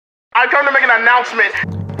I've come to make an announcement.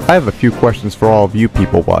 I have a few questions for all of you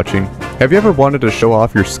people watching. Have you ever wanted to show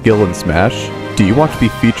off your skill in Smash? Do you want to be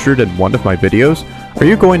featured in one of my videos? Are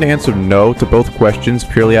you going to answer no to both questions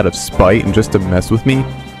purely out of spite and just to mess with me?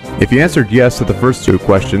 If you answered yes to the first two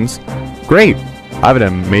questions, great! I have an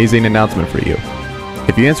amazing announcement for you.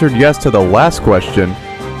 If you answered yes to the last question,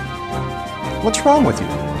 what's wrong with you?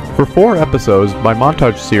 For 4 episodes, my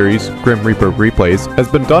montage series, Grim Reaper Replays, has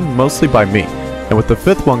been done mostly by me, and with the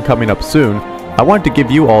 5th one coming up soon, I wanted to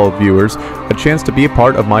give you all viewers a chance to be a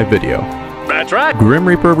part of my video. That's right! Grim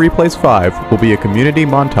Reaper Replays 5 will be a community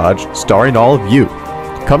montage starring all of you.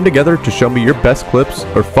 Come together to show me your best clips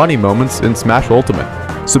or funny moments in Smash Ultimate.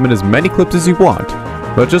 Submit as many clips as you want,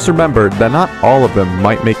 but just remember that not all of them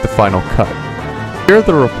might make the final cut. Here are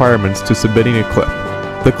the requirements to submitting a clip.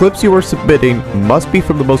 The clips you are submitting must be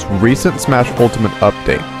from the most recent Smash Ultimate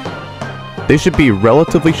update. They should be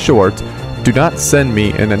relatively short. Do not send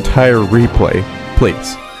me an entire replay,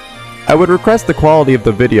 please. I would request the quality of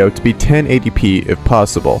the video to be 1080p if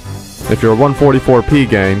possible. If you're a 144p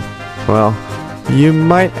gang, well, you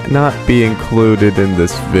might not be included in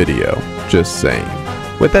this video, just saying.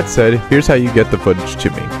 With that said, here's how you get the footage to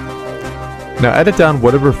me. Now edit down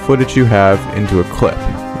whatever footage you have into a clip,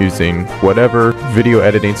 using whatever video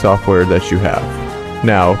editing software that you have.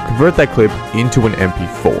 Now, convert that clip into an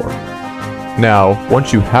MP4. Now,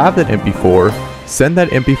 once you have that MP4, send that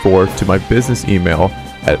MP4 to my business email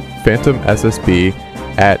at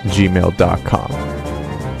phantmssb@gmail.com.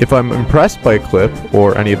 If I'm impressed by a clip,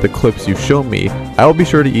 or any of the clips you've shown me, I will be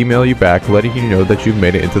sure to email you back letting you know that you've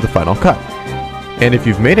made it into the final cut. And if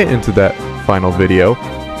you've made it into that final video,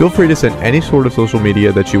 feel free to send any sort of social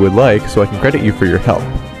media that you would like so I can credit you for your help.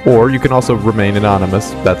 Or you can also remain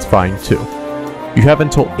anonymous, that's fine too. You have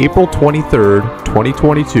until April 23rd,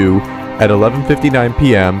 2022 at 11:59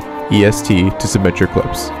 p.m. EST to submit your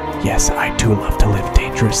clips. Yes, I do love to live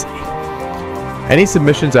dangerously. Any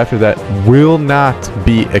submissions after that will not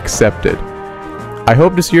be accepted. I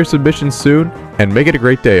hope to see your submissions soon, and make it a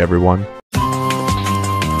great day, everyone.